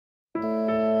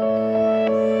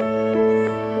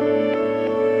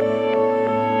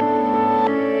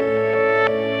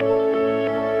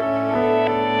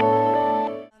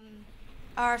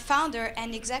founder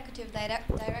and executive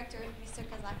director, Mr.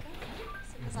 Casaca.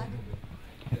 Mr. Casaca.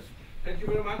 Yes. Thank you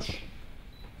very much.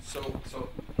 So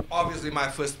obviously my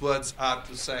first words are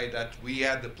to say that we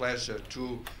had the pleasure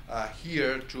to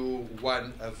hear to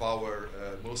one of our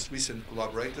most recent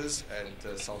collaborators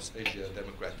at South Asia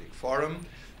Democratic Forum,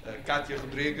 Katia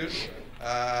Rodrigues,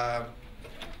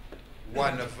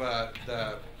 one of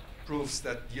the proofs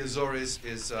that the Azores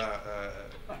is a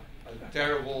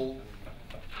terrible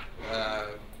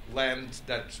land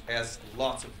that has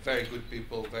lots of very good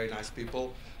people, very nice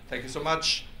people. Thank you so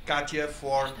much, Katia,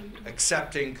 for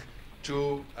accepting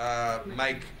to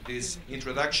make this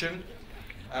introduction.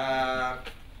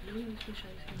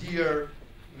 Dear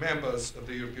members of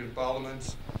the European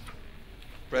Parliament,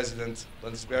 President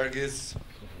Landsbergis,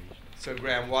 Sir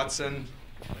Graham Watson,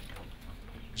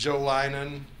 Joe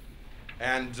Leinen,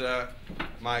 and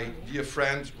my dear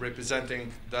friend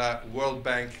representing the World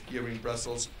Bank here in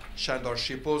Brussels, Sándor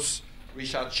Sipos.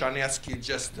 Ryszard Czarnecki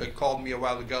just called me a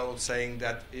while ago saying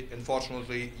that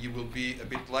unfortunately he will be a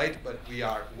bit late, but we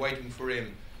are waiting for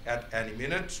him at any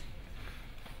minute.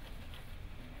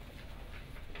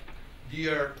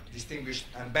 Dear distinguished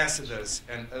ambassadors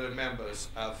and other members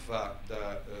of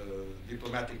the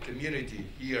diplomatic community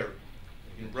here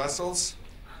in Brussels,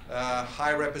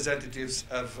 high representatives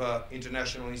of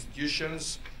international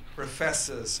institutions,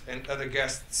 professors and other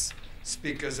guests,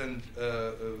 speakers and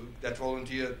that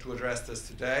volunteer to address us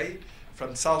today,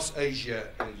 from South Asia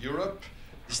and Europe,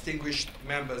 distinguished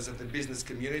members of the business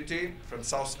community from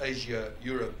South Asia,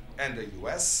 Europe and the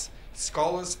US,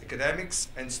 scholars, academics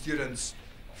and students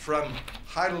from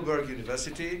Heidelberg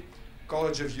University,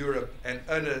 College of Europe and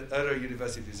other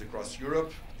universities across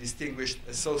Europe, distinguished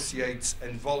associates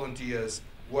and volunteers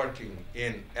working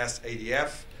in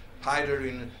SADF, either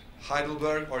in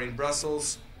Heidelberg or in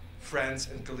Brussels, friends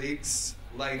and colleagues,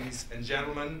 ladies and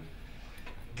gentlemen,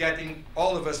 getting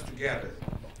all of us together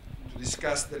to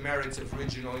discuss the merits of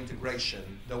regional integration,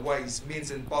 the ways,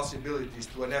 means and possibilities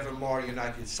to an ever more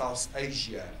united South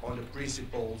Asia on the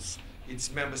principles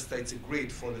its member states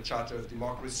agreed for the Charter of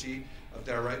Democracy of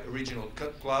their regional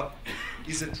club,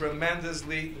 is a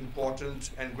tremendously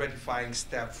important and gratifying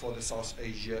step for the South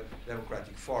Asia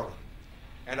Democratic Forum.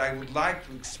 And I would like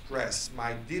to express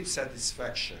my deep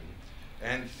satisfaction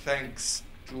and thanks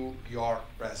to your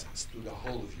presence, to the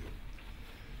whole of you.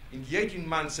 In the 18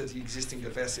 months of the existing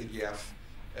of SADF,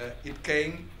 it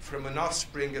came from an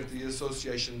offspring of the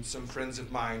association some friends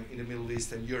of mine in the Middle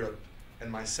East and Europe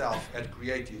and myself had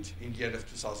created in the end of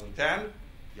 2010,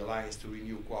 the Alliance to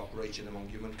Renew Cooperation Among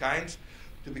Humankind,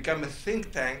 to become a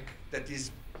think tank that is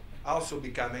also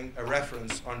becoming a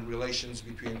reference on relations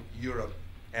between Europe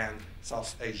and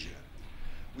South Asia.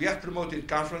 We have promoted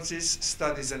conferences,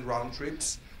 studies and round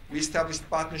trips. We established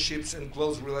partnerships and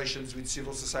close relations with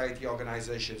civil society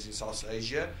organizations in South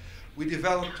Asia. We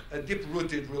developed a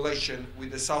deep-rooted relation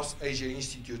with the South Asia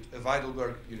Institute of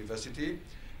Heidelberg University,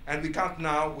 and we count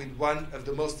now with one of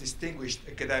the most distinguished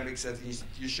academics at the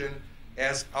institution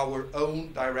as our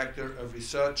own Director of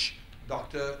Research,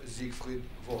 Dr. Siegfried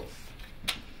Wolf.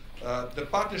 The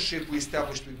partnership we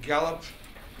established with Gallup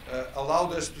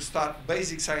allowed us to start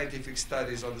basic scientific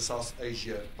studies on the South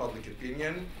Asia public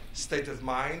opinion, state of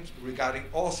mind regarding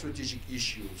all strategic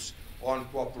issues on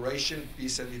cooperation,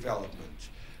 peace and development.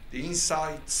 The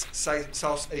Insights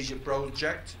South Asia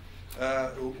project,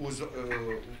 whose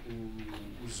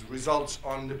results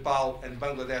on Nepal and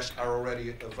Bangladesh are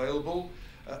already available,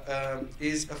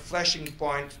 is a flashing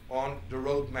point on the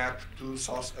roadmap to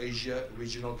South Asia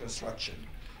regional construction.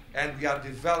 And we are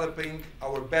developing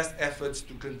our best efforts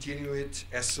to continue it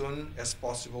as soon as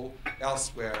possible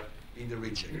elsewhere in the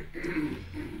region.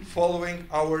 Following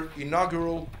our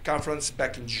inaugural conference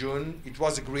back in June, it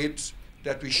was agreed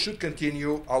that we should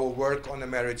continue our work on the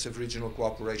merits of regional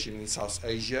cooperation in South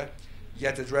Asia,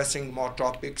 yet addressing more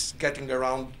topics, getting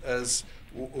around us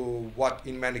what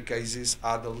in many cases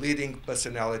are the leading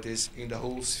personalities in the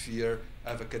whole sphere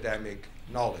of academic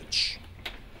knowledge.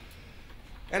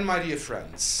 And my dear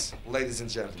friends, ladies and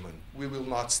gentlemen, we will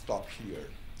not stop here.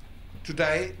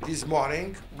 Today, this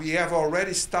morning, we have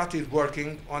already started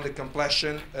working on the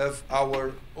completion of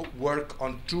our work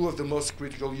on two of the most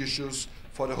critical issues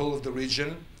for the whole of the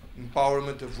region,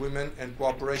 empowerment of women and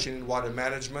cooperation in water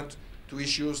management, two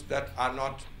issues that are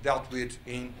not dealt with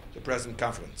in the present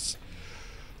conference.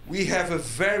 We have a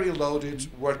very loaded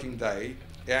working day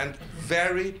and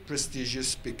very prestigious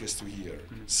speakers to hear.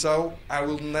 So I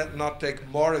will not take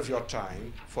more of your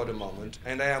time for the moment,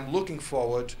 and I am looking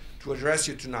forward to address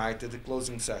you tonight at the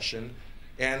closing session,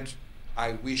 and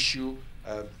I wish you,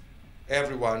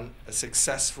 everyone, a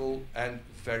successful and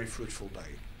very fruitful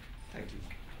day. Thank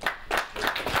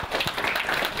you.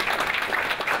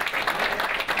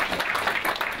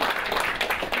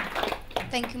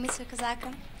 Thank you, Mr.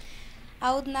 Casaca.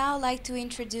 I would now like to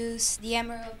introduce the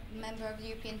member of the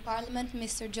European Parliament,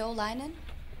 Mr. Joe Leinen.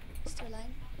 Mr.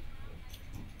 Leinen.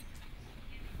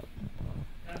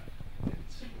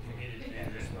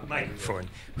 Microphone.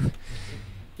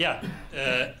 Yeah,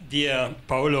 dear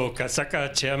Paulo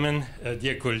Casaca, Chairman,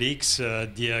 dear colleagues,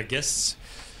 dear guests,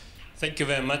 thank you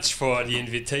very much for the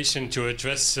invitation to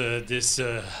address this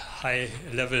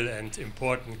high-level and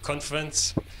important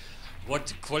conference.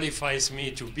 What qualifies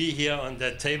me to be here on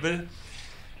that table?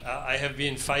 I have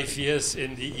been 5 years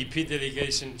in the EP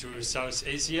delegation to South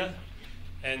Asia,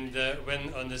 and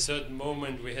when on a certain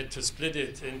moment we had to split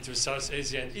it into South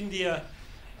Asia and India,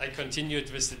 I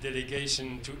continued with the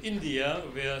delegation to India,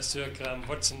 where Sir Graham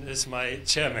Watson is my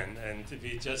chairman, and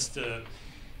we just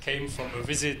came from a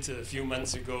visit a few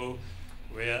months ago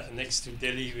where next to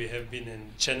Delhi we have been in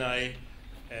Chennai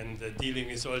and dealing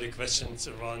with all the questions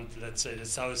around, let's say, the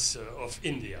south of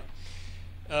India.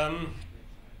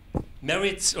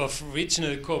 Merits of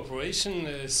regional cooperation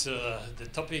is the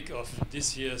topic of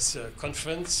this year's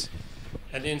conference.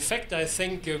 And in fact, I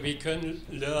think we can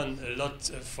learn a lot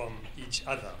from each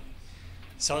other.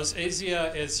 South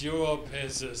Asia, as Europe,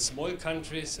 has small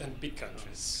countries and big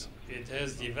countries. It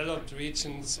has developed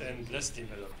regions and less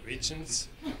developed regions.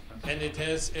 And it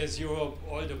has, as Europe,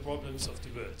 all the problems of the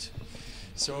world.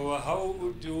 So how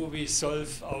do we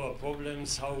solve our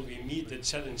problems, how we meet the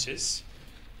challenges?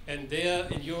 And there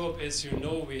in Europe, as you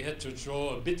know, we had to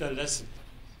draw a bitter lesson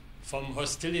from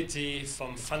hostility,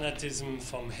 from fanatism,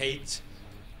 from hate.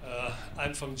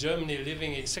 I'm from Germany,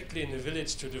 living exactly in the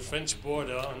village to the French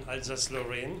border on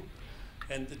Alsace-Lorraine.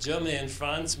 And Germany and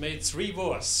France made 3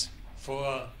 wars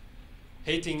for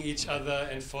hating each other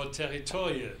and for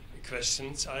territorial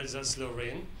questions,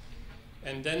 Alsace-Lorraine.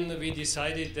 And then we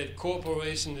decided that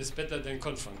cooperation is better than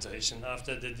confrontation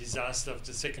after the disaster of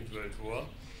the Second World War.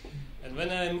 And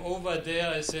when I'm over there,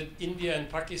 I said India and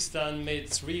Pakistan made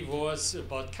 3 wars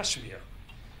about Kashmir.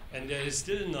 And there is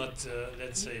still not,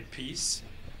 let's say, peace.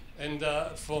 And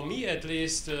for me, at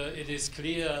least, it is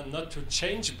clear not to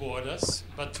change borders,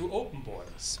 but to open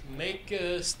borders. Make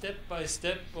step by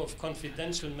step of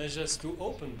confidential measures to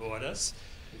open borders.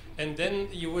 And then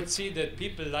you would see that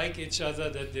people like each other,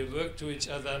 that they work to each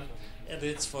other, and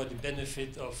it's for the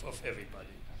benefit of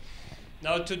everybody.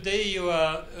 Now, today you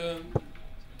are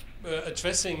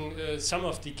addressing some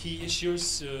of the key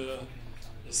issues,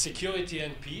 security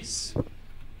and peace.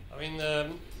 I mean,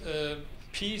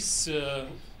 peace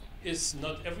is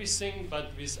not everything,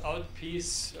 but without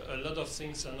peace, a lot of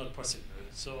things are not possible.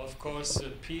 So, of course,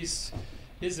 peace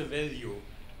is a value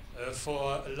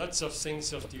for lots of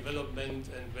things of development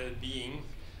and well-being.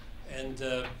 And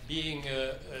being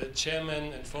a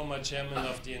chairman and former chairman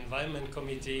of the Environment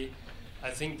Committee,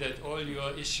 I think that all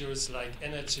your issues like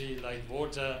energy, like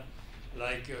water,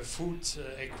 like food,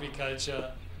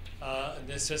 agriculture, are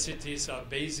necessities, are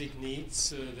basic needs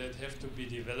that have to be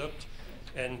developed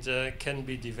and can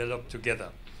be developed together.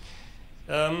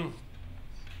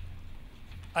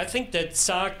 I think that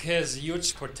SAARC has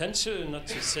huge potential, not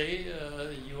to say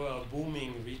you are a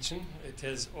booming region. It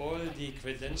has all the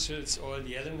credentials, all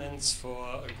the elements for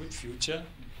a good future.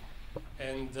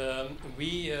 And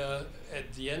we,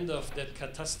 at the end of that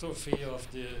catastrophe of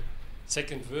the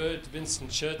Second World, Winston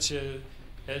Churchill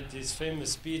held this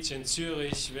famous speech in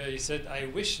Zurich where he said, "I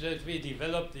wish that we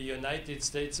developed the United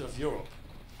States of Europe."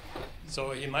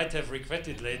 So he might have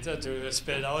regretted later to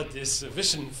spell out this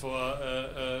vision for,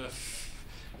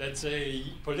 let's say,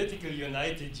 political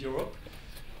united Europe.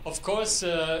 Of course,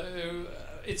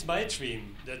 it's my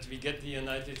dream that we get the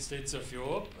United States of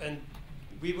Europe, and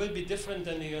we will be different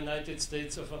than the United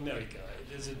States of America.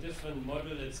 It is a different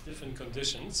model, it's different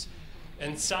conditions.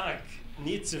 And SAARC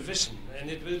needs a vision, and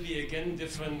it will be again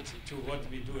different to what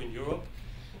we do in Europe.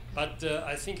 But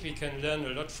I think we can learn a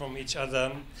lot from each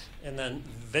other, and then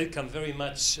welcome very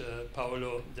much,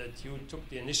 Paulo, that you took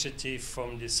the initiative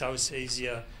from the South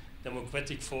Asia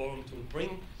Democratic Forum to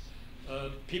bring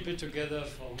people together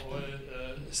from all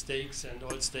stakes and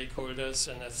all stakeholders,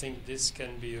 and I think this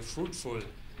can be a fruitful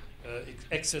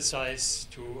exercise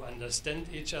to understand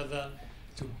each other,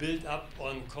 to build up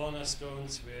on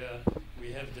cornerstones where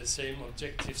we have the same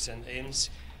objectives and aims.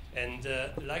 And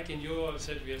like in Europe, I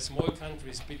said we have small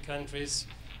countries, big countries.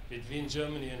 Between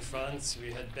Germany and France,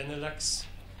 we had Benelux,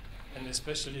 and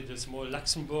especially the small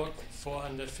Luxembourg,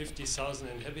 450,000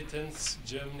 inhabitants,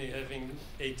 Germany having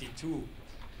 82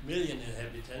 million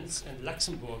inhabitants, and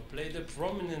Luxembourg played a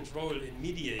prominent role in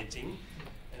mediating.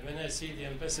 And when I see the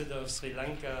ambassador of Sri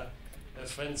Lanka,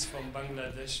 friends from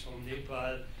Bangladesh, from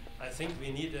Nepal, I think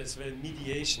we need as well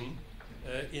mediation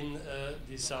in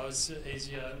the South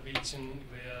Asia region,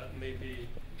 where maybe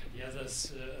the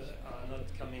others are not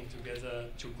coming together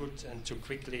too good and too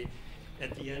quickly.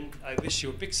 At the end, I wish you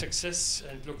a big success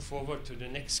and look forward to the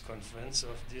next conference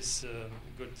of this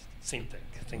good think tank.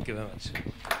 Thank you very much.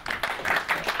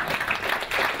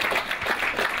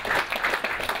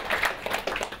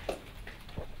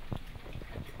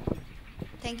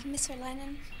 Thank you, Mr.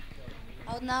 Leinen.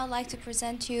 I would now like to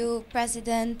present you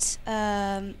President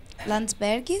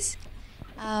Landsbergis,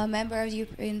 member of the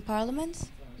European Parliament.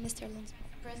 Mr. Landsbergis.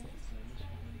 President.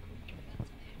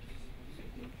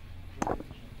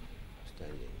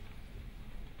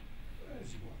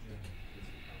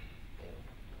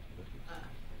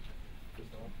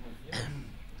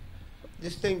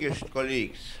 Distinguished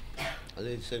colleagues,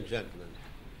 ladies and gentlemen.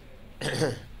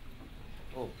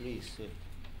 Oh, please.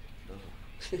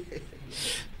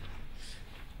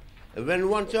 When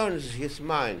one turns his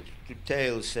mind to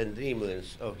tales and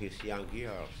dreamlands of his young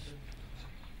years,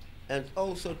 and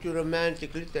also to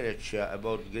romantic literature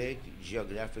about great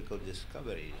geographical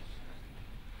discoveries,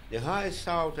 the high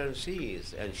southern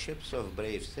seas and ships of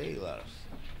brave sailors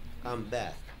come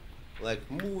back like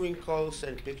moving calls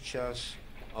and pictures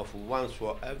of one's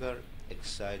forever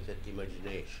excited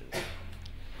imagination.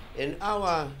 In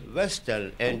our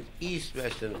Western and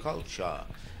East-Western culture,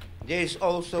 there is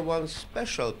also one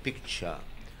special picture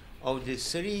of the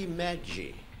three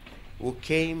magi who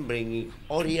came bringing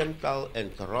oriental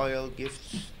and royal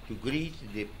gifts to greet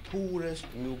the poorest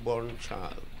newborn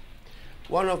child.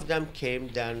 One of them came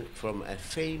then from a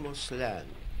famous land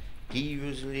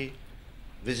previously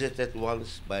visited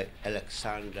once by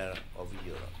Alexander of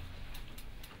Europe.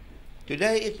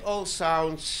 Today it all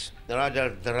sounds rather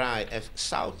dry as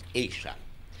South Asia,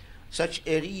 such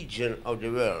a region of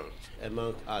the world,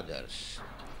 among others.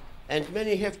 And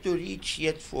many have to reach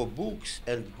yet for books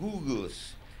and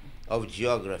Googles of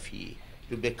geography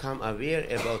to become aware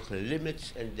about the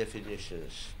limits and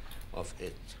definitions of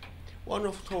it. One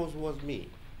of those was me.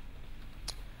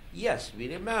 Yes, we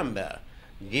remember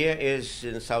there is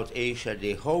in South Asia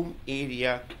the home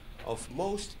area of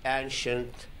most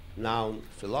ancient noun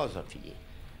philosophy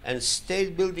and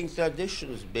state-building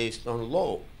traditions based on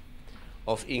law,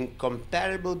 of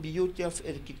incomparable beauty of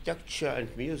architecture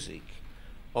and music,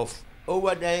 of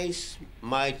overdays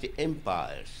mighty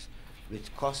empires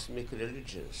with cosmic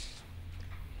religions,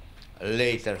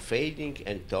 later fading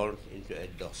and turned into a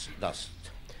dust.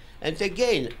 And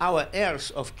again, our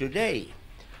heirs of today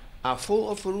are full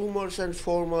of rumors and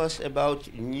formulas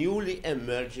about newly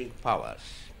emerging powers.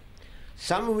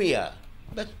 Some here,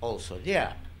 but also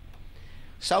there.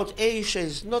 South Asia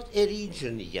is not a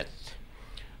region yet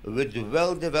with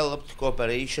well-developed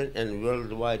cooperation and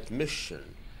worldwide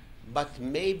mission, but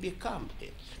may become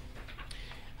it.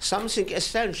 Something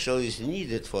essential is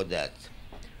needed for that,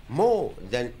 more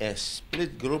than a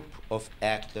split group of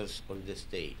actors on the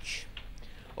stage.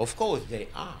 Of course they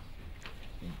are,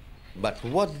 but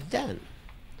what then?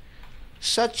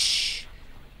 Such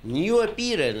new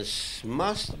appearance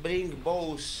must bring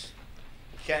both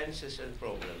chances and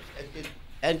problems,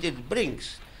 and it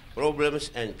brings problems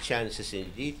and chances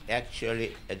indeed,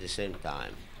 actually at the same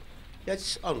time.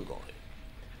 That's ongoing.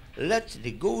 Let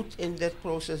the good in that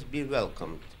process be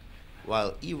welcomed,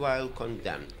 while evil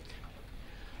condemned.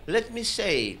 Let me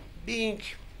say, being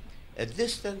a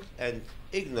distant and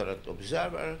ignorant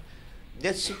observer,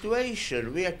 that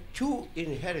situation where two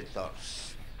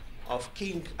inheritors of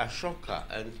King Ashoka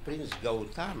and Prince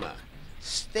Gautama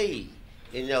stay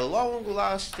in a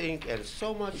long-lasting and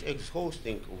so much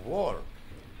exhausting war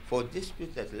for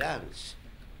disputed lands,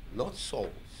 not souls,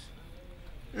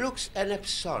 looks an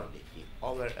absurdity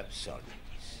over absurdities.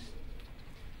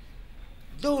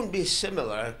 Don't be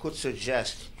similar could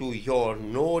suggest to your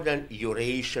northern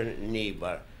Eurasian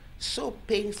neighbor, so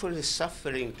painfully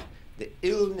suffering the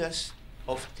illness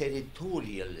of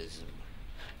territorialism.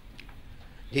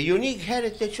 The unique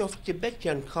heritage of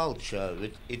Tibetan culture,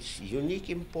 with its unique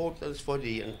importance for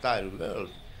the entire world,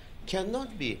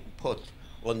 cannot be put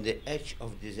on the edge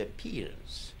of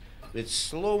disappearance, with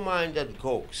slow-minded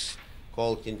gawks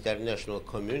called international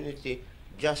community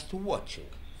just watching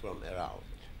from around.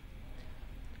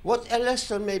 What a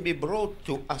lesson may be brought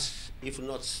to us, if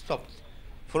not stopped,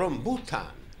 from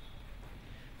Bhutan?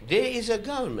 There is a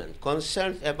government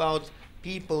concerned about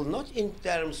people not in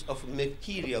terms of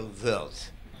material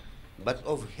wealth, but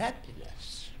of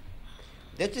happiness.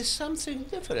 That is something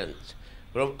different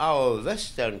from our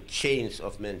Western chains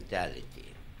of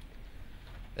mentality.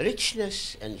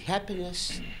 Richness and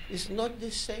happiness is not the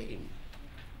same,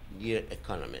 dear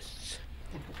economists.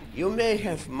 You may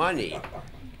have money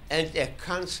and a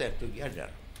cancer together.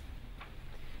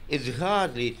 is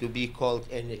hardly to be called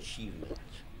an achievement.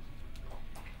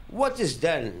 What is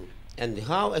then and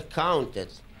how accounted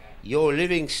your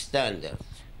living standard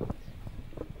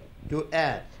to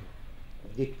add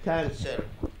the cancer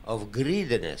of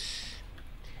greediness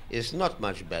is not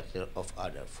much better of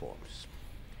other forms.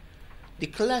 The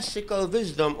classical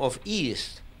wisdom of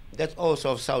East, that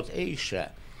also of South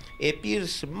Asia,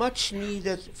 appears much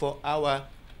needed for our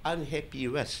unhappy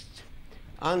West,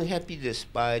 unhappy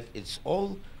despite its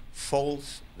all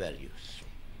false values.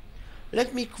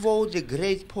 Let me quote the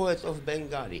great poet of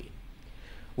Bengali,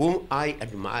 whom I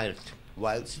admired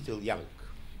while still young.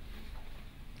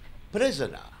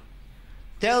 Prisoner,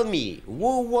 tell me,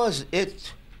 who was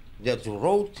it that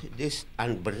wrote this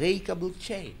unbreakable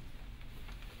chain?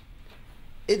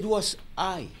 It was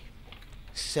I,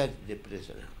 said the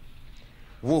prisoner,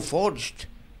 who forged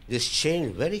this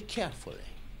chain very carefully.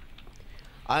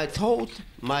 I thought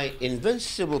my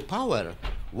invincible power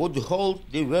would hold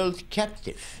the world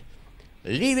captive,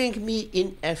 leaving me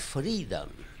in a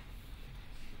freedom,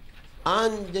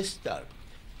 undisturbed.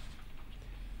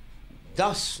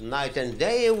 Thus, night and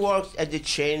day, I worked at the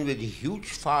chain with huge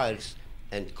fires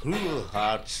and cruel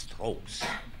hard strokes.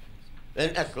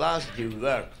 When at last the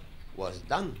work was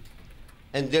done,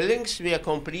 and the links were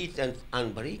complete and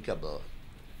unbreakable,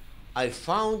 I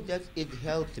found that it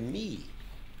held me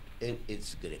in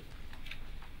its grip.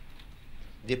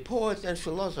 The poet and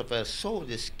philosopher saw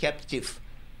this captive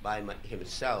by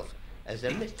himself as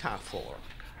a metaphor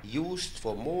used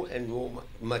for more and more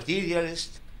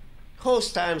materialist,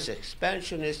 whose times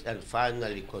expansionist, and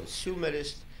finally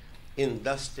consumerist,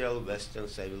 industrial Western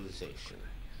civilization.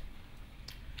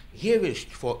 He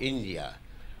wished for India,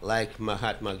 like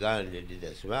Mahatma Gandhi did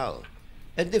as well,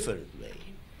 a different way.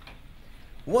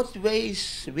 What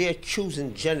ways were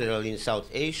chosen generally in South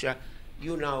Asia,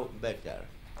 you know better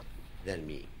than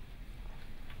me.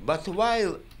 But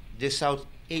while the South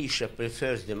Asia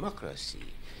prefers democracy,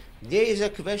 there is a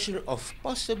question of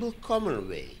possible common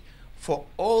way for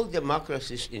all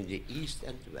democracies in the East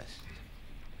and West.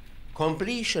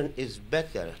 Completion is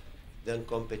better than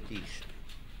competition.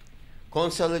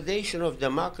 Consolidation of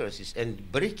democracies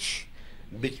and bridge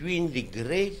between the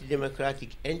great democratic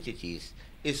entities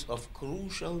is of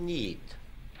crucial need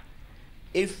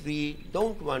if we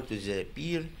don't want to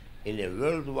disappear in a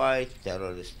worldwide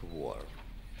terrorist war.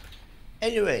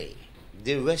 Anyway,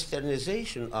 the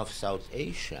westernization of South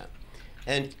Asia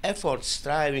and efforts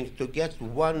striving to get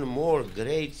one more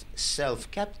great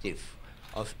self-captive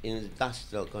of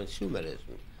industrial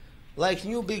consumerism, like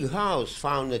new big house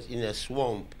founded in a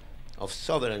swamp of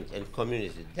sovereign and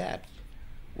community debt,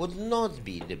 would not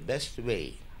be the best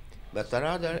way, but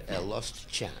rather a lost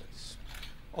chance.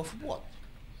 Of what?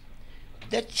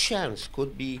 That chance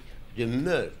could be the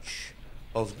merge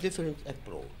of different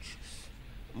approaches,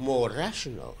 more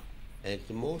rational and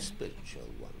more spiritual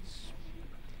ones.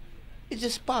 It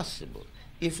is possible,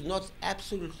 if not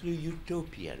absolutely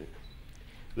utopian,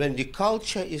 when the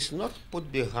culture is not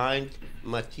put behind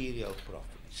material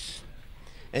profits,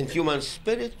 and human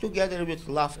spirit together with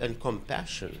love and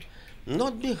compassion,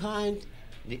 not behind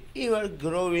the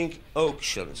ever-growing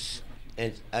auctions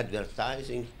and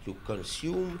advertising to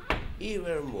consume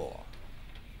ever more.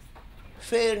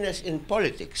 Fairness in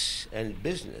politics and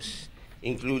business,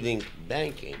 including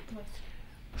banking,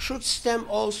 should stem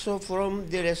also from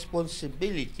the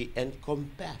responsibility and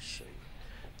compassion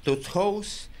to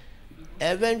those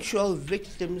eventual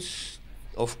victims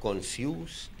of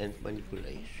confuse and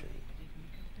manipulation.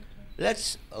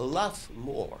 Let's love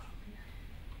more,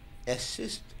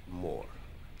 assist more,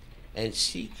 and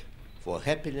seek for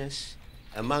happiness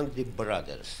among the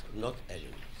brothers, not enemies.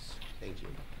 Thank you.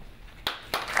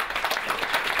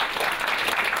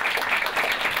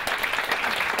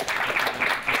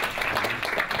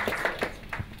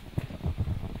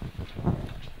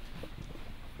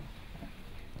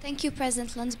 Thank you,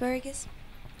 President Landsbergis.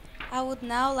 I would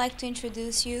now like to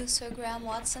introduce you, Sir Graham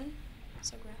Watson.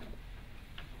 Sir Graham.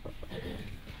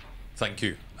 Thank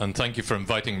you, and thank you for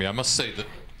inviting me. I must say that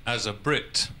as a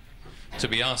Brit, to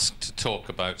be asked to talk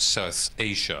about South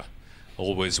Asia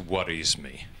always worries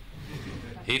me.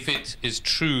 If it is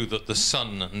true that the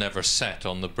sun never set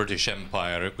on the British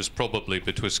Empire, it was probably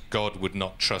because God would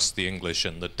not trust the English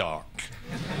in the dark.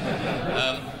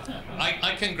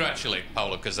 I congratulate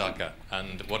Paulo Casaca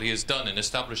and what he has done in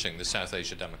establishing the South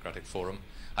Asia Democratic Forum.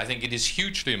 I think it is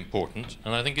hugely important,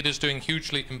 and I think it is doing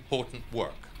hugely important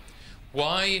work.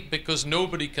 Why? Because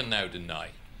nobody can now deny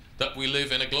that we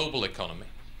live in a global economy,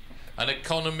 an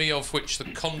economy of which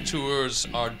the contours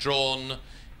are drawn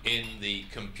in the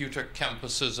computer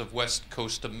campuses of West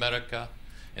Coast America,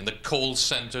 in the coal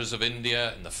centers of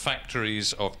India, in the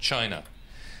factories of China,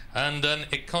 and an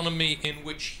economy in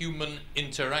which human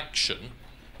interaction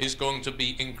is going to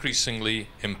be increasingly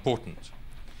important.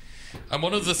 And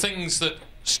one of the things that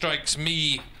strikes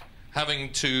me,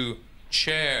 having to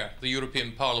chair the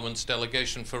European Parliament's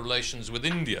delegation for relations with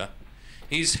India,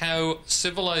 is how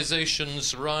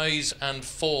civilizations rise and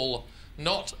fall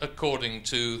not according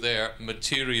to their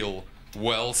material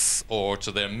wealth or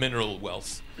to their mineral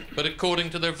wealth, but according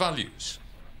to their values.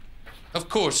 Of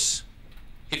course,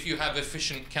 if you have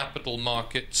efficient capital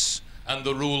markets and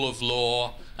the rule of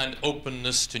law and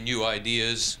openness to new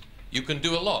ideas, you can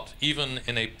do a lot, even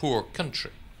in a poor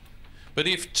country. But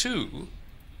if, too,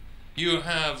 you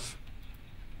have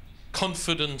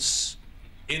confidence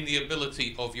in the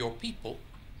ability of your people,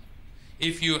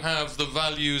 if you have the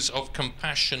values of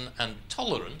compassion and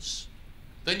tolerance,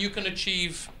 then you can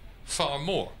achieve far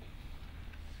more.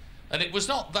 And it was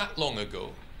not that long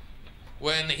ago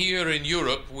when here in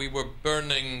Europe we were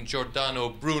burning Giordano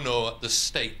Bruno at the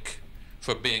stake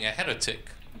for being a heretic,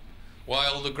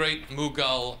 while the great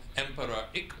Mughal Emperor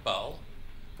Iqbal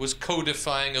was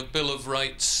codifying a Bill of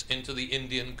Rights into the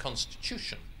Indian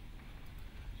Constitution.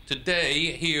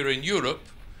 Today, here in Europe,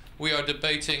 we are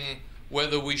debating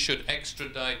whether we should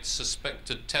extradite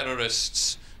suspected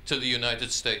terrorists to the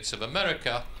United States of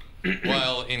America,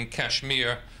 while in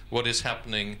Kashmir, what is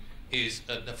happening is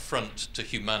an affront to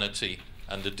humanity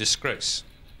and a disgrace.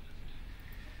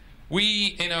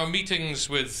 We, in our meetings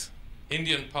with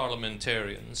Indian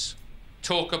parliamentarians,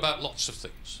 talk about lots of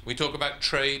things. We talk about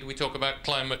trade, we talk about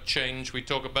climate change, we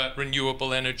talk about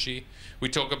renewable energy, we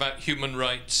talk about human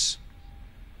rights.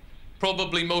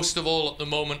 Probably most of all at the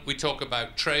moment we talk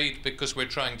about trade because we're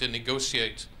trying to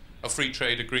negotiate a free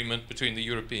trade agreement between the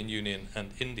European Union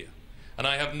and India. And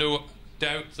I have no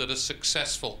doubt that a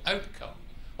successful outcome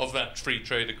of that free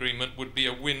trade agreement would be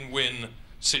a win-win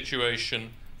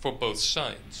situation for both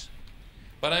sides.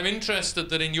 But I'm interested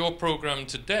that in your program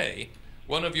today,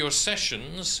 one of your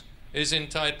sessions is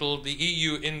entitled The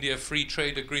EU-India Free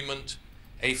Trade Agreement,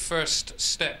 a First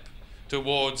Step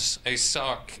Towards a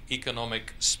SAARC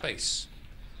Economic Space.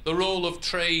 The role of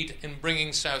trade in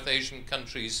bringing South Asian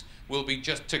countries will be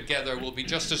just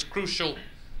as crucial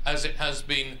as it has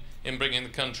been in bringing the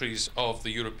countries of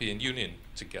the European Union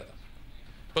together.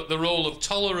 But the role of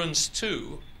tolerance,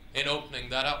 too, in opening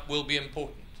that up will be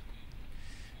important.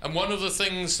 And one of the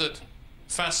things that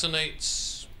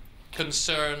fascinates,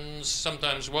 concerns,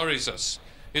 sometimes worries us,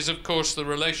 is, of course, the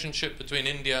relationship between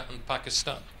India and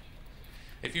Pakistan.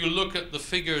 If you look at the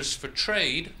figures for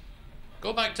trade,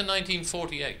 go back to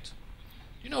 1948. Do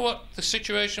you know what the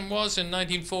situation was in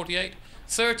 1948?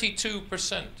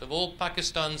 32% of all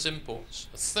Pakistan's imports,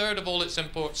 a third of all its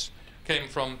imports, came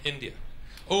from India.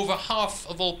 Over half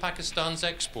of all Pakistan's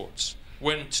exports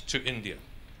went to India.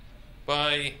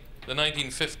 By the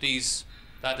 1950s,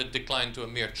 that had declined to a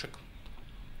mere trickle.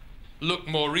 Look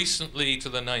more recently to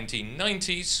the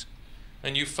 1990s,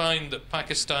 and you find that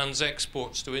Pakistan's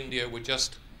exports to India were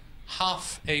just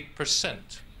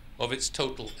 0.5% of its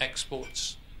total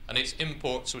exports, and its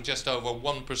imports were just over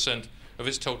 1% of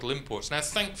its total imports. Now,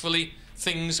 thankfully,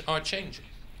 things are changing.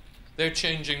 They're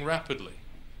changing rapidly.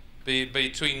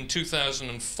 Between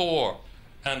 2004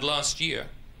 and last year,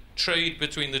 trade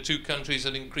between the two countries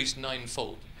had increased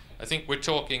ninefold. I think we're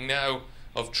talking now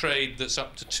of trade that's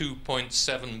up to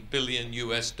 $2.7 billion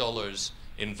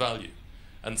in value.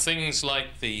 And things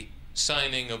like the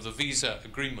signing of the visa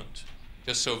agreement,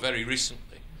 just so very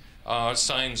recently, are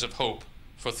signs of hope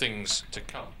for things to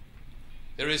come.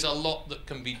 There is a lot that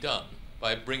can be done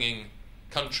by bringing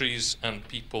countries and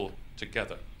people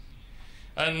together.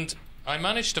 And I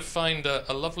managed to find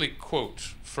a lovely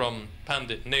quote from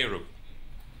Pandit Nehru,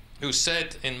 who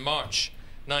said in March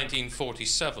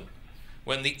 1947,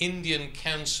 when the Indian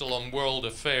Council on World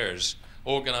Affairs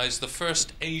organized the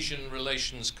first Asian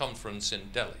Relations Conference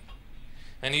in Delhi.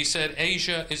 And he said,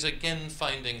 Asia is again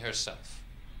finding herself.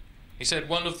 He said,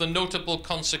 one of the notable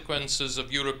consequences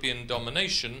of European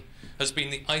domination has been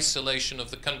the isolation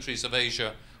of the countries of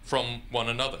Asia from one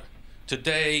another.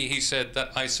 Today, he said,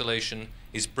 that isolation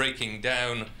is breaking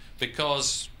down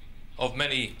because of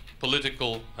many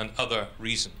political and other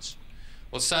reasons.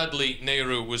 Well, sadly,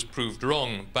 Nehru was proved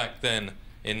wrong back then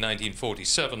in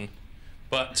 1947,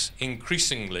 but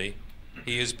increasingly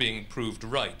he is being proved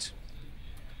right.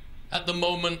 At the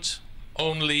moment,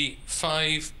 only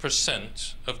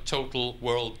 5% of total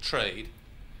world trade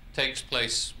takes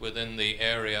place within the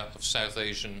area of South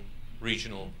Asian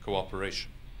regional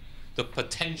cooperation. The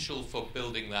potential for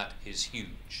building that is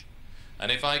huge.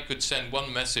 And if I could send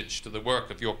one message to the work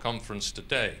of your conference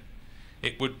today,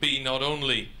 it would be not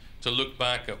only to look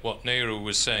back at what Nehru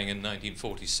was saying in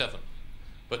 1947,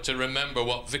 but to remember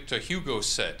what Victor Hugo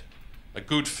said a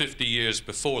good 50 years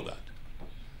before that.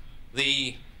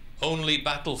 The only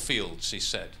battlefields, he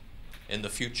said, in the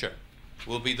future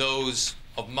will be those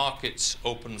of markets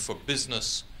open for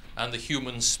business and the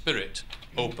human spirit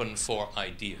open for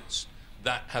ideas.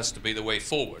 That has to be the way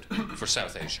forward for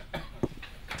South Asia.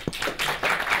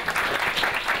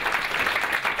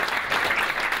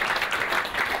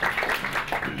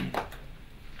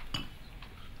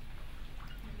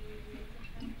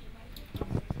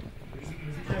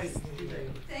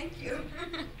 Thank you.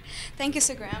 Thank you,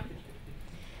 Sir Graham.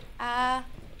 I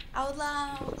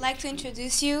would like to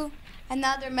introduce you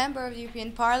another member of the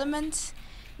European Parliament,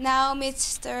 now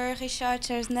Mr. Ryszard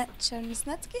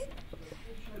Czarnecki.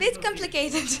 Bit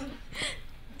complicated.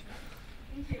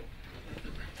 Thank you.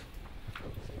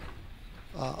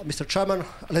 Mr. Chairman,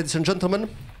 ladies and gentlemen,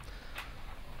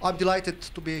 I'm delighted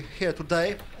to be here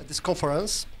today at this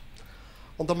conference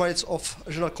on the merits of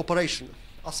regional cooperation.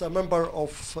 As a member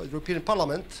of the European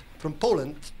Parliament from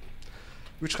Poland,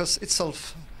 which has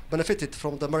itself benefited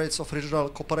from the merits of regional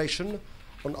cooperation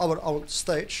on our own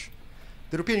stage,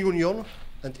 the European Union,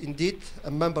 and indeed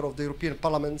a member of the European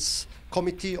Parliament's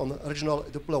Committee on Regional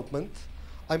Development,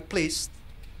 I'm pleased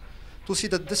to see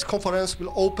that this conference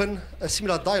will open a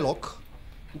similar dialogue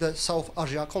in the South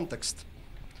Asia context.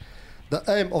 The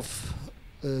aim of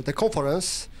the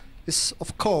conference is,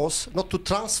 of course, not to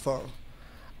transfer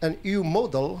an EU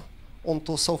model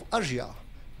onto South Asia,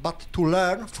 but to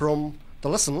learn from the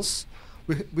lessons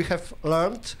we have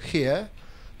learned here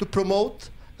to promote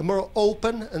a more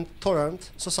open and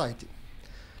tolerant society.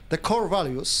 The core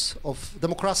values of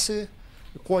democracy,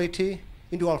 equality,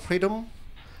 individual freedom,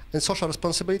 and social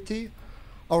responsibility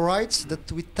are rights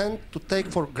that we tend to take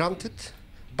for granted,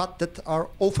 but that are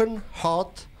often hard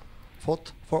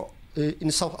fought for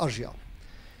in South Asia.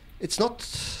 It's not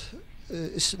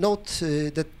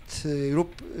that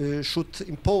Europe should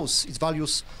impose its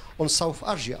values on South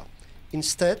Asia.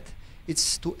 Instead,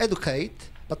 it's to educate,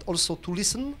 but also to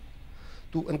listen,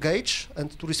 to engage,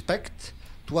 and to respect,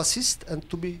 to assist, and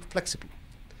to be flexible.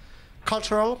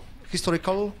 Cultural,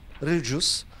 historical,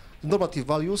 religious, normative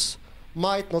values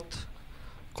might not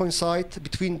coincide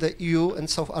between the EU and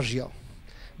South Asia,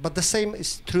 but the same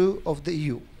is true of the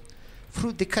EU.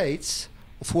 Through decades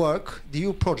of work, the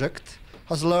EU project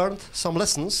has learned some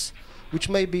lessons which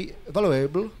may be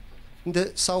valuable in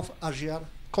the South Asian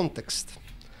context.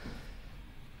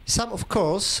 Some, of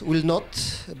course, will not,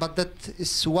 but that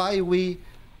is why we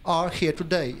are here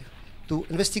today, to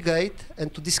investigate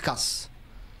and to discuss,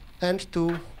 and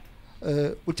to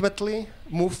ultimately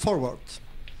move forward.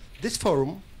 This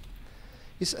forum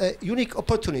is a unique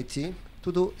opportunity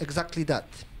to do exactly that.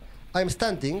 I am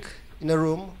standing in a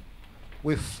room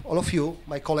with all of you,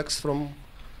 my colleagues from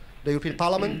the European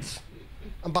Parliament,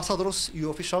 ambassadors,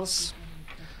 EU officials,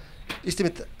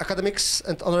 esteemed academics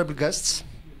and honorable guests,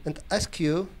 and ask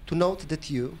you to note that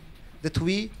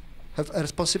we have a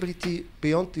responsibility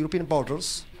beyond the European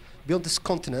borders, beyond this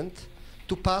continent,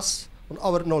 to pass on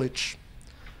our knowledge.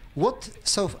 What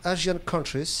South Asian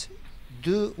countries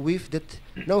do with that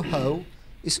know-how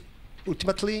is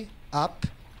ultimately up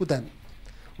to them.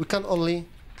 We can only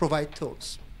provide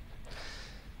tools.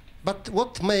 But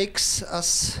what makes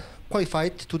us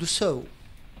qualified to do so?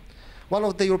 One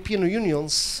of the European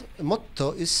Union's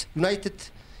motto is united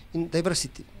in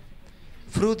diversity.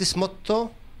 Through this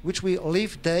motto, which we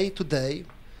live day to day,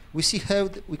 we see how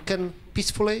we can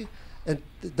peacefully and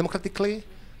democratically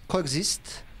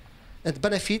coexist and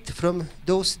benefit from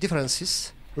those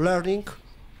differences, learning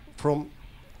from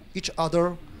each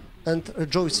other and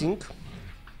rejoicing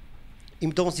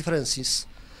in those differences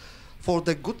for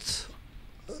the good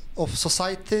of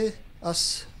society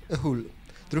as a whole.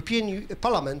 The European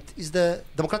Parliament is the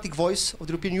democratic voice of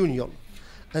the European Union,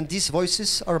 and these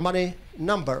voices are many in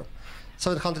number,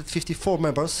 754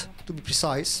 members to be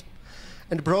precise,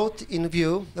 and brought in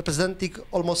view representing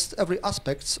almost every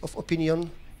aspect of opinion in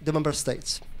the member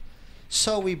states.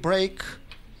 So we break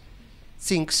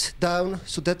things down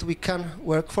so that we can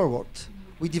work forward.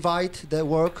 We divide the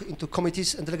work into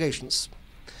committees and delegations.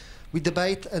 We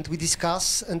debate and we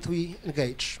discuss and we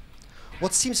engage.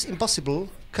 What seems impossible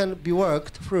can be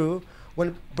worked through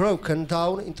when broken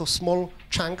down into small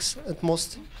chunks and,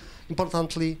 most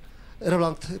importantly,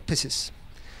 relevant pieces.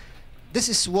 This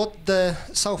is what the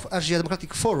South Asia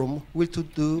Democratic Forum will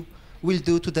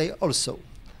do today also.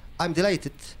 I'm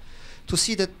delighted to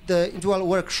see that the individual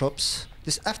workshops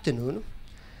this afternoon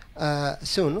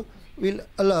soon will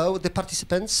allow the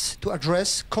participants to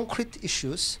address concrete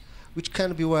issues which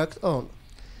can be worked on.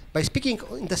 By speaking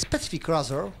in the specific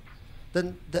rather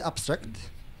than the abstract.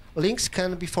 Links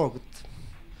can be forgot.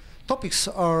 Topics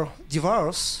are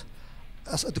diverse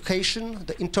as education,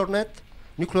 the internet,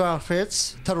 nuclear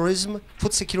threats, terrorism,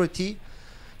 food security,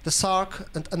 the SARC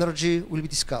and energy will be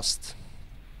discussed.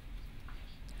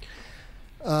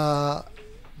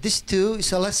 This too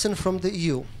is a lesson from the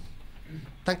EU.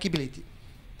 Tangibility.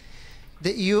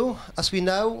 The EU, as we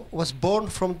know, was born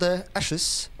from the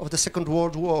ashes of the Second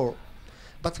World War.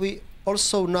 But we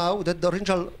also know that the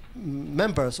original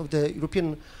members of the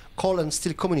European Coal and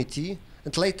Steel Community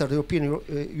and later the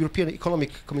European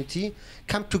Economic Community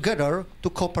come together to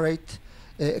cooperate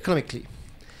economically.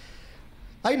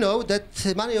 I know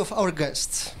that many of our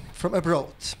guests from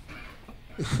abroad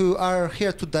who are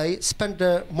here today spend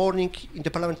the morning in the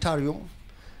Parliamentarium,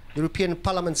 the European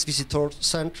Parliament's Visitor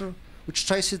Centre, which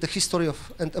traces the history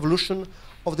of and evolution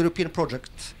of the European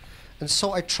project. And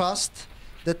so I trust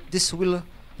that this will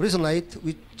resonate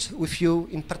with you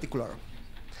in particular.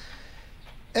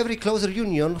 Every closer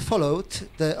union followed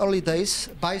the early days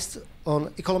based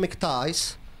on economic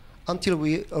ties until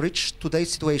we reach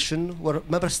today's situation where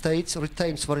member states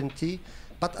retain sovereignty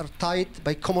but are tied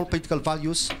by common political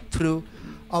values through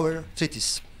our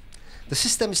treaties. The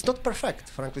system is not perfect,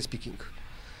 frankly speaking,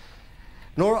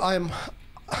 nor I am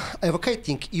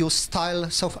advocating EU-style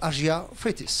South Asia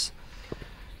treaties.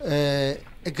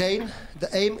 Again, the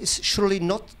aim is surely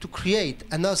not to create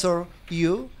another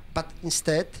EU, but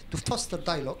instead to foster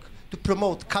dialogue, to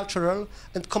promote cultural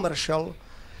and commercial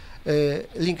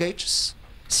linkages,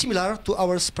 similar to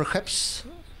ours perhaps,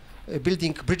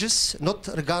 building bridges, not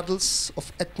regardless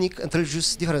of ethnic and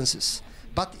religious differences,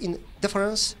 but in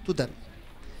deference to them.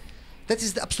 That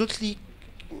is the absolutely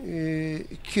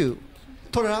key.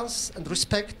 Tolerance and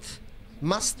respect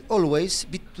must always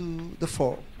be to the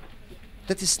fore.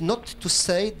 That is not to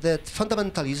say that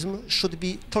fundamentalism should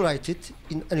be tolerated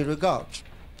in any regard.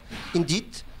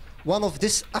 Indeed, one of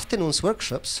this afternoon's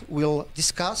workshops will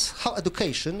discuss how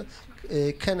education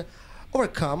can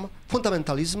overcome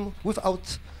fundamentalism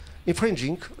without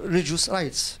infringing religious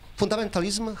rights.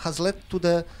 Fundamentalism has led to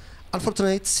the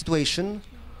unfortunate situation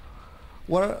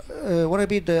where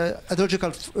the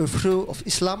ideological view of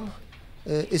Islam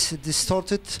is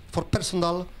distorted for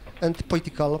personal and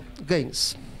political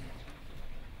gains.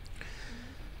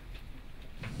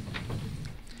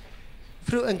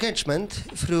 Through engagement,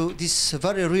 through these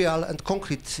very real and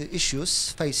concrete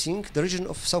issues facing the region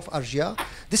of South Asia,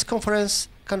 this conference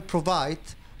can provide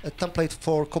a template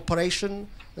for cooperation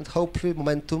and hopefully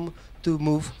momentum to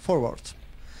move forward.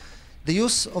 The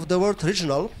use of the word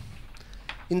regional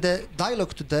in the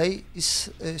dialogue today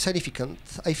is significant,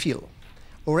 I feel.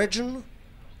 Region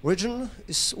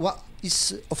is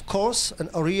of course an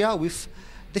area with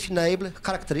definable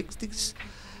characteristics,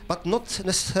 but not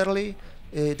necessarily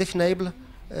definable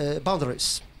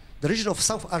boundaries. The region of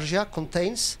South Asia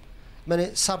contains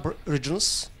many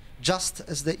sub-regions, just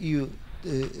as the EU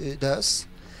does,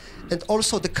 and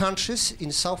also the countries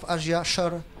in South Asia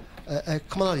share a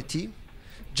commonality,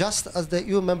 just as the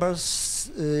EU member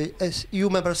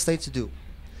states do.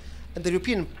 And the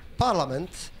European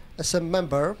Parliament, as a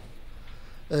member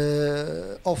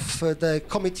of the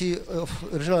Committee of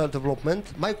Regional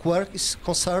Development, my work is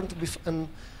concerned with an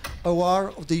aware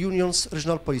of the Union's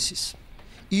regional policies.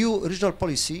 EU regional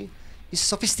policy is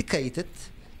sophisticated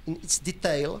in its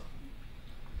detail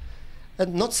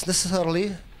and not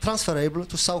necessarily transferable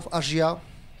to South Asia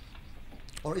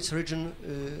or its region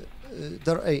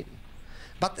therein.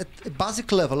 But at a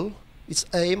basic level, its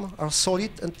aims are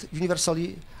solid and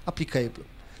universally applicable.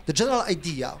 The general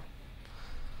idea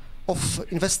of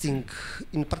investing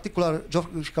in particular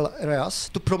geographical areas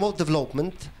to promote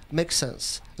development makes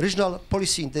sense. Regional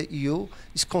policy in the EU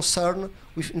is concerned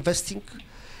with investing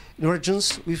in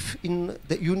regions within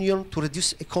the Union to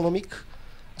reduce economic,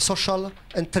 social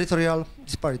and territorial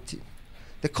disparity.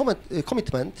 The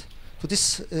commitment to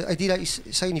this idea is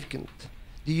significant.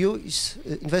 The EU is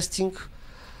investing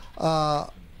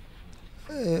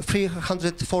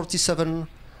 347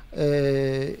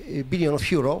 billion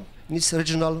of euro in its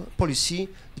regional policy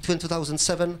between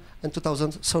 2007 and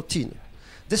 2013.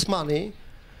 This money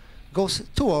goes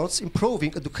towards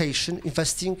improving education,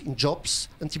 investing in jobs,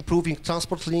 and improving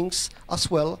transport links, as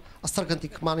well as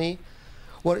targeting money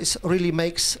where it really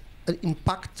makes an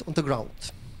impact on the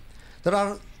ground. There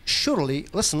are surely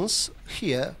lessons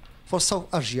here for South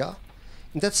Asia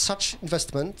in that such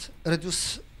investment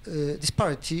reduces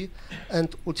disparity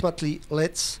and ultimately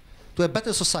leads to a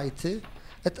better society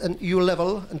at an EU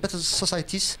level and better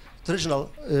societies at the regional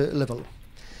level.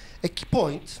 A key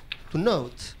point to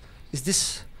note is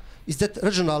that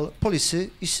regional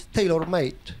policy is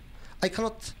tailor-made. I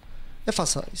cannot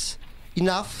emphasize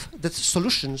enough that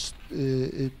solutions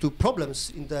to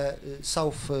problems in the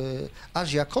South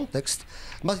Asia context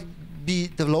must be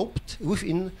developed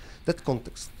within that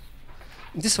context.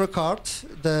 In this regard,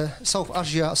 the South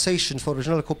Asia Association for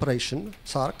Regional Cooperation,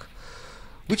 SARC,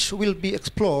 which will be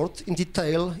explored in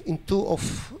detail in 2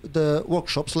 of the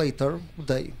workshops later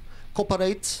today,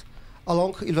 cooperates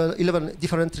along 11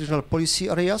 different regional policy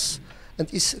areas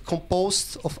and is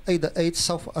composed of 8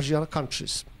 South Asian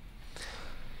countries.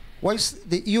 Whilst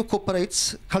the EU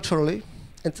cooperates culturally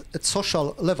and at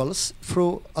social levels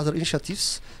through other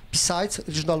initiatives, besides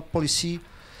regional policy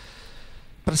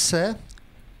per se,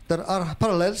 there are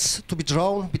parallels to be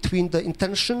drawn between the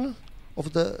intention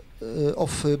of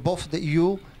both the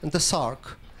EU and the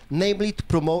SARC, namely to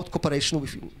promote cooperation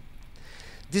within.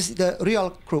 This is the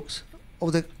real crux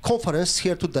of the conference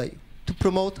here today, to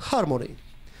promote harmony.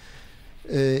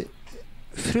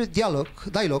 Through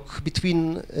dialogue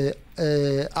between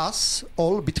us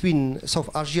all, between South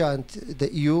Asia and the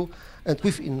EU, and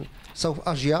within South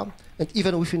Asia, and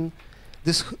even within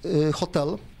this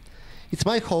hotel, it's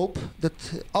my hope that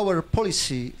our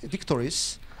policy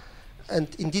victories, and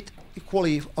indeed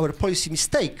equally our policy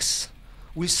mistakes,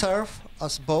 will serve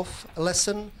as both a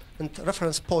lesson and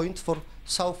reference point for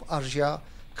South Asia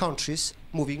countries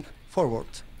moving forward.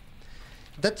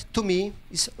 That, to me,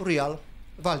 is real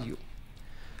value.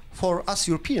 For us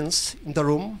Europeans in the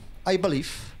room, I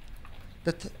believe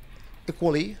that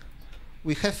equally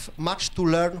we have much to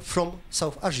learn from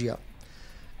South Asia,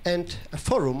 and a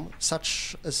forum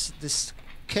such as this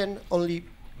can only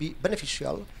be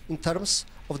beneficial in terms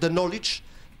of the knowledge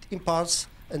it imparts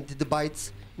and the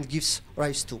debate it gives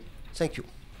rise to. Thank you.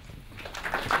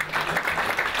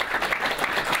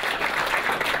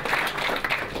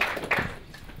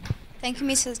 Thank you,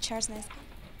 Mr. Czarnecki.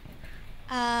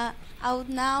 I would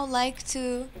now like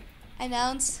to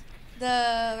announce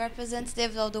the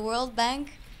representative of the World Bank,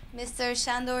 Mr.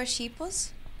 Sándor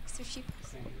Sipos. Mr.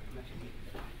 Sipos.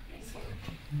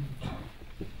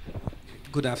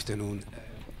 Good afternoon.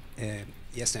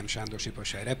 Yes, I'm Sándor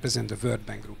Sipos. I represent the World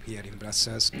Bank Group here in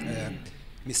Brussels.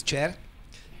 Ms. Chair,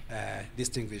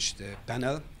 distinguished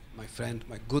panel, my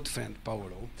good friend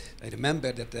Paulo. I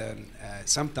remember that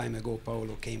some time ago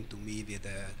Paulo came to me with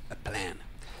a plan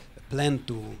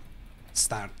to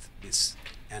start this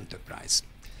enterprise.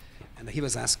 And he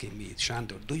was asking me,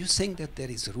 Sándor, do you think that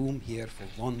there is room here for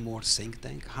one more think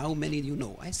tank? How many do you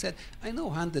know? I said, I know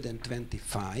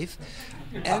 125.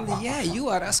 And yeah, you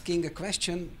are asking a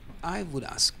question I would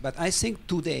ask. But I think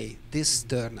today, this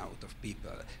turnout of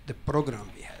people, the program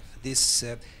we have, this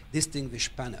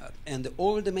distinguished panel, and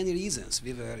all the many reasons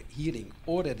we were hearing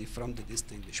already from the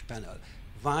distinguished panel,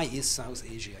 why is South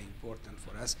Asia important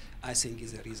for us, I think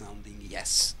is a resounding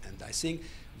yes. And I think,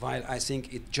 while I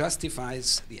think it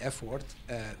justifies the effort,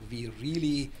 we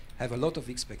really have a lot of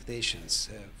expectations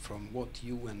from what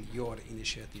you and your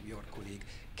initiative, your colleague,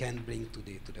 can bring to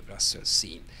the Brussels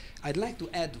scene. I'd like to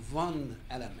add one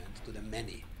element to the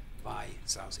many why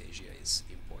South Asia is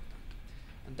important.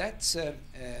 And that's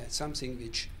something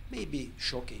which may be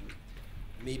shocking,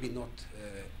 maybe not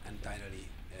entirely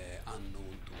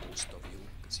unknown to most of you,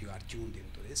 because you are tuned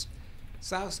into this.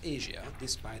 South Asia,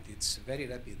 despite its very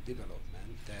rapid development,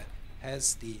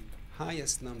 has the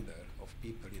highest number of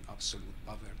people in absolute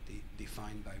poverty,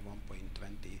 defined by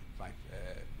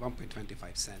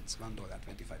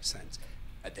 $1.25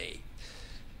 a day.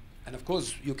 And of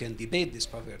course, you can debate this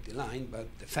poverty line, but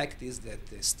the fact is that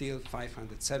still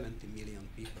 570 million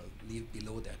people live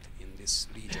below that in this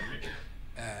region,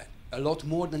 a lot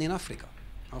more than in Africa.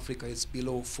 Africa is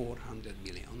below 400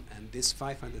 million, and this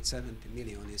 570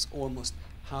 million is almost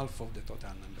half of the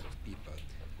total number of people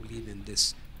who live in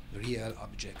this real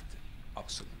object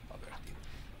absolute poverty.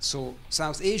 So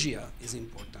South Asia is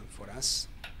important for us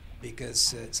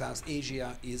because South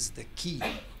Asia is the key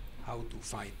how to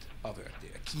fight poverty,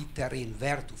 a key terrain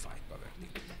where to fight poverty.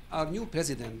 Our new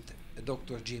president,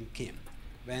 Dr. Jim Kim,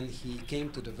 when he came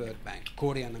to the World Bank,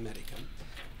 Korean American,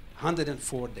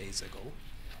 104 days ago,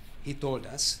 he told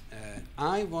us,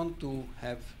 I want to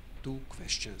have 2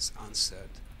 questions answered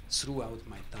throughout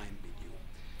my time with you.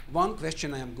 One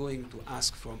question I am going to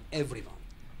ask from everyone,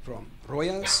 from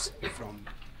royals, from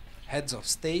heads of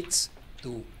states,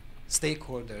 to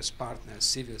stakeholders, partners,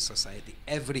 civil society,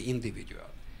 every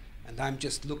individual. And I'm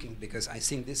just looking because I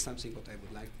think this is something what I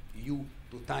would like you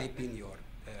to type in your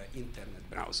internet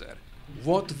browser.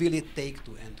 What will it take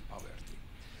to end poverty?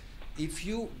 If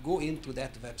you go into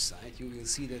that website, you will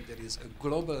see that there is a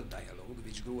global dialogue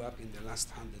which grew up in the last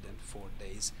 104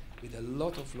 days with a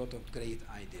lot of great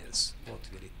ideas. What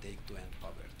will it take to end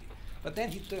poverty? But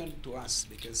then he turned to us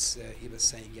because he was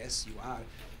saying, yes, you are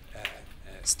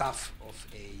staff of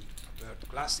a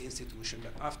world-class institution,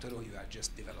 but after all, you are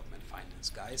just development finance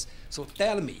guys. So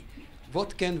tell me,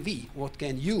 what can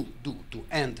you do to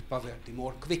end poverty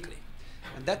more quickly?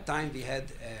 And that time we had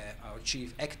our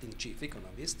acting chief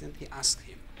economist, and he asked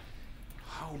him,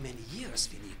 how many years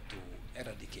we need to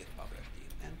eradicate poverty?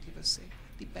 And he was saying,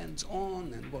 depends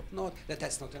on and whatnot.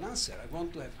 That's not an answer. I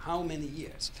want to have how many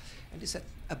years? And he said,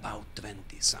 about 20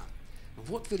 some.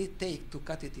 What will it take to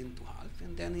cut it into half?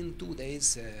 And then in 2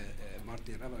 days,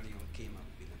 Martin Ravarion came up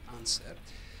with an answer.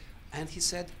 And he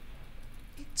said,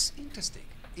 it's interesting.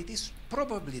 It is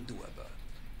probably doable.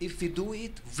 If we do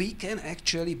it, we can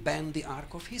actually bend the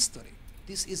arc of history.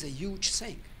 This is a huge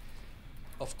thing.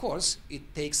 Of course,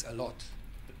 it takes a lot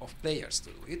of players to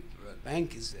do it. World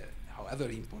Bank is, however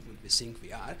important we think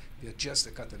we are just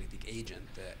a catalytic agent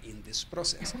in this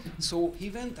process. So he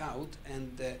went out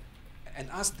and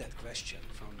asked that question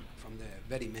from the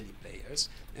very many players.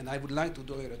 And I would like to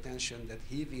draw your attention that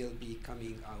he will be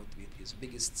coming out with his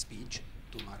biggest speech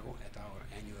tomorrow at our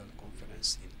annual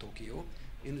conference in Tokyo,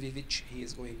 in which he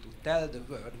is going to tell the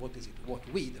world what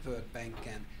we, the World Bank,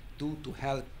 can do to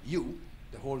help you,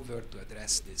 the whole world, to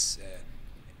address this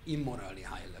immorally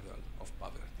high level of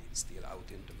poverty still out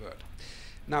in the world.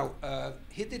 Now,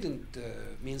 he didn't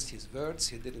mince his words,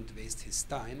 he didn't waste his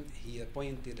time. He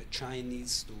appointed a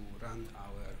Chinese to run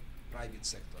our private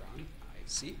sector arm,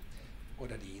 IFC,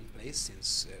 already in place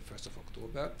since 1st of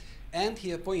October. And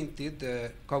he appointed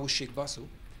Kaushik Basu,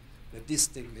 the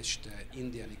distinguished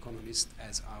Indian economist,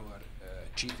 as our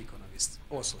chief economist,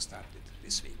 also started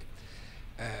this week.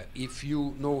 If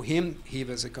you know him, he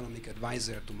was economic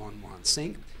advisor to Manmohan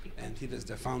Singh, and he was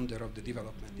the founder of the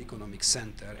Development Economic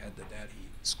Center at the Delhi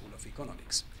School of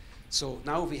Economics. So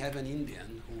now we have an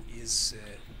Indian who is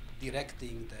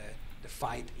directing the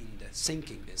fight in the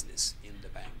thinking business in the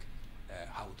bank,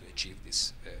 how to achieve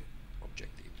this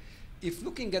objective. If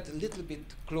looking at a little bit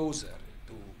closer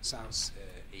to South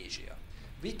Asia,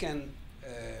 we can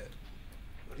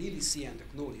really see and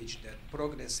acknowledge that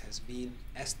progress has been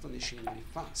astonishingly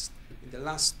fast. In the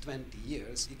last 20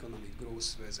 years, economic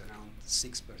growth was around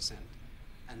 6%.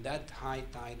 And that high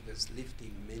tide was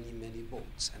lifting many, many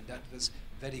boats. And that was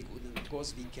very good. And of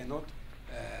course, we cannot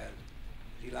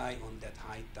rely on that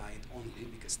high tide only,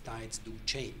 because tides do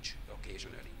change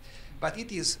occasionally. But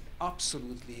it is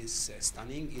absolutely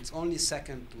stunning. It's only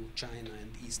second to China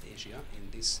and East Asia in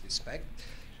this respect.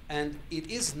 And it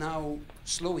is now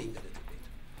slowing a little bit.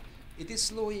 It is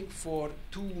slowing for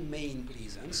two main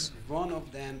reasons. One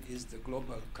of them is the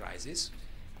global crisis.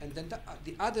 And then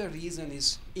the other reason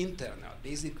is internal,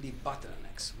 basically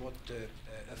bottlenecks, what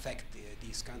affect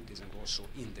these countries and also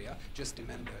India. Just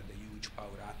remember the huge power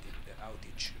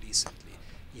outage recently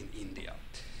in India.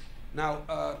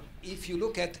 Now, if you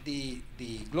look at the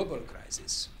global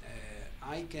crisis,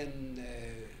 I can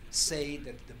say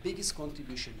that the biggest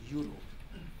contribution Europe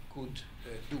could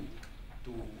do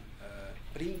to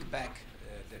bring back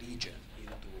the region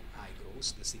into high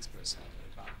growth, the 6%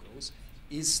 above growth,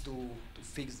 is to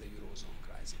fix the Eurozone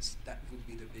crisis. That would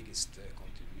be the biggest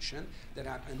contribution. There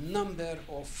are a number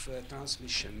of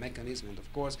transmission mechanisms, and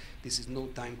of course, this is no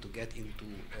time to get into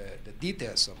the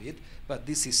details of it, but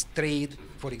this is trade,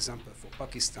 for example, for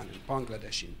Pakistan and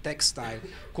Bangladesh in textile,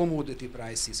 commodity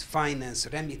prices, finance,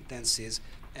 remittances,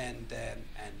 and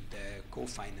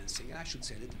co-financing, and I should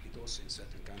say a little bit also in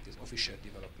certain countries, official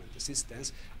development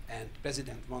assistance. And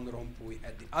President Van Rompuy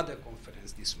at the other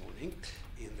conference this morning,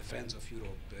 in the Friends of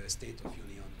Europe State of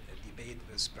Union debate,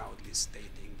 was proudly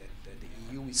stating that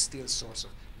the EU is still source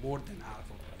of more than half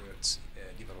of the world's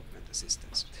development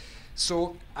assistance.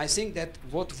 So I think that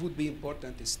what would be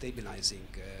important is stabilizing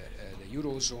the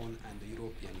Eurozone and the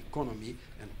European economy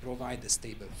and provide a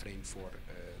stable frame for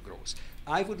growth.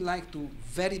 I would like to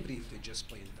very briefly just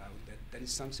point out that there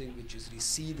is something which is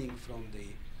receding from the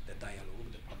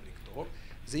dialogue, the public talk,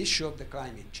 the issue of the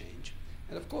climate change.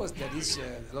 And of course, there is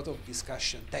a lot of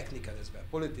discussion, technical as well,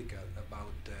 political,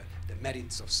 about the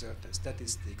merits of certain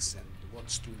statistics and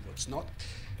what's true, what's not.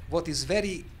 What is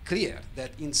very clear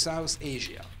that in South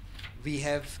Asia, we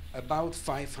have about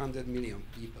 500 million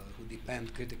people who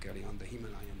depend critically on the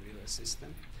Himalayan river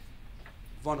system,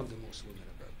 one of the most vulnerable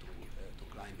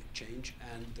to climate change.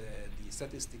 And the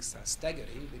statistics are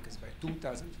staggering, because by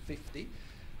 2050,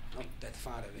 not that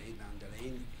far away down the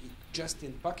lane, just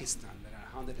in Pakistan, there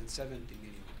are 170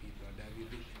 million people. There will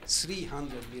be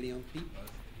 300 million people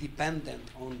dependent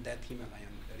on that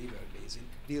Himalayan river basin.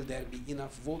 Will there be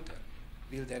enough water?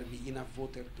 Will there be enough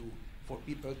water for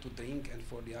people to drink and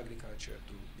for the agriculture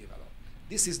to develop?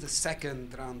 This is the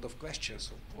second round of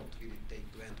questions of what will it take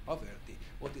to end poverty.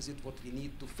 What is it what we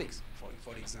need to fix?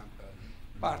 For example,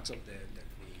 parts of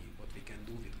what we can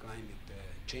do with climate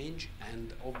change,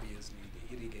 and obviously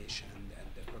the irrigation and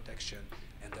the protection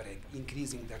and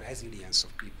increasing the resilience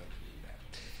of people in there.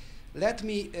 Let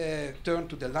me turn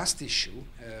to the last issue,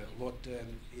 what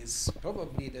is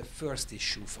probably the first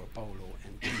issue for Paulo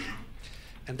and team.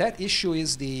 And that issue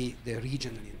is the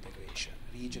regional integration,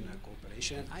 regional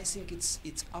cooperation. And I think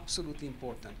it's absolutely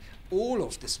important. All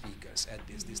of the speakers at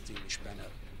this distinguished panel,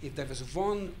 if there was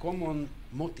one common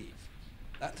motive,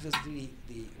 that was the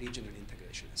regional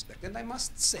integration aspect. And I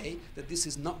must say that this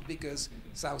is not because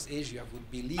South Asia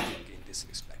would be leading in this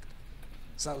respect.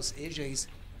 South Asia is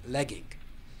lagging.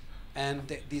 And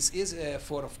this is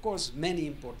for, of course, many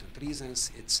important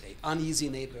reasons. It's an uneasy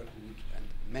neighborhood, and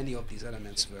many of these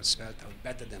elements were spelled out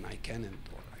better than I can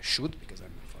or I should, because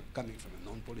I'm coming from a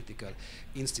non-political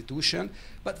institution.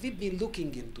 But we've been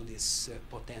looking into this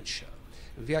potential.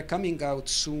 We are coming out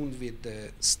soon with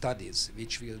studies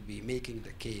which will be making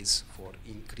the case for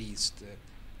increased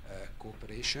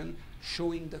cooperation,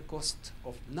 showing the cost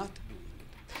of not doing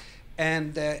it.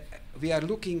 And we are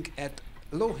looking at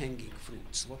low-hanging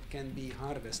fruits, what can be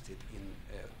harvested in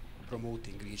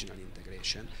promoting regional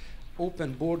integration,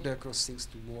 open border crossings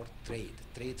to more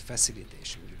trade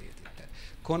facilitation related to that.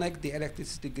 Connect the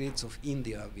electricity grids of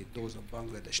India with those of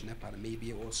Bangladesh, Nepal,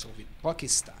 maybe also with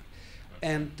Pakistan,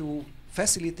 and to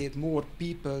facilitate more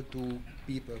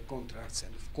people-to-people contracts,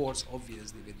 and of course,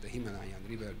 obviously, with the Himalayan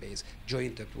river-based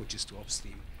joint approaches to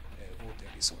upstream water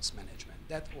resource management.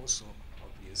 That also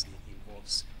obviously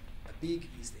involves a big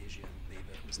East Asian neighbor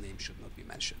whose name should not be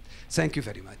mentioned. Thank you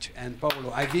very much. And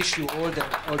Paulo, I wish you all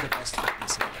the best for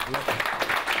this event.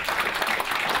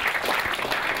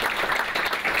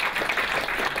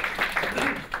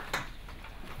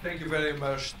 Thank you very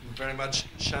much,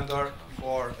 Sándor,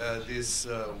 for these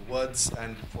words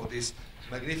and for this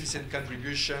magnificent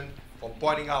contribution, for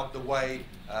pointing out the way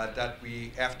that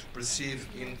we have to perceive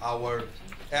in our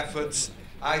efforts.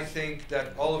 I think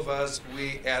that all of us,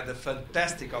 we had a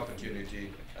fantastic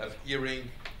opportunity of hearing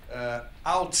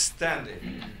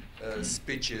outstanding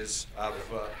speeches of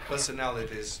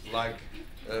personalities like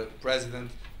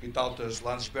President Vytautas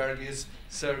Landsbergis,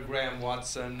 Sir Graham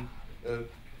Watson,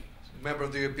 Member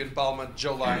of the European Parliament,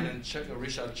 Joe Leinen,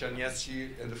 Ryszard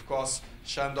Czarnecki, and of course,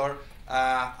 Sándor.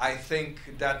 I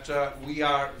think that we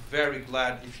are very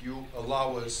glad if you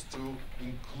allow us to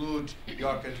include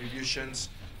your contributions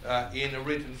in a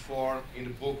written form in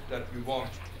the book that we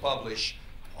want to publish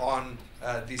on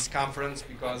this conference,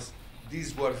 because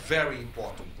these were very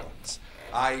important points.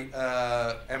 I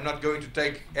am not going to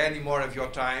take any more of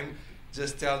your time,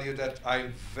 just tell you that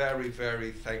I'm very,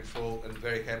 very thankful and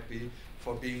very happy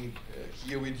for being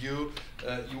here with you.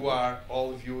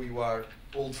 All of you, you are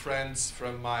old friends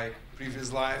from my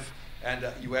previous life, and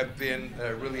you have been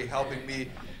really helping me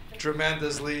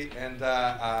tremendously, and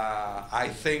I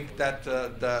think that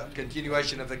the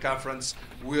continuation of the conference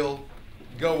will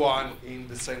go on in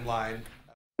the same line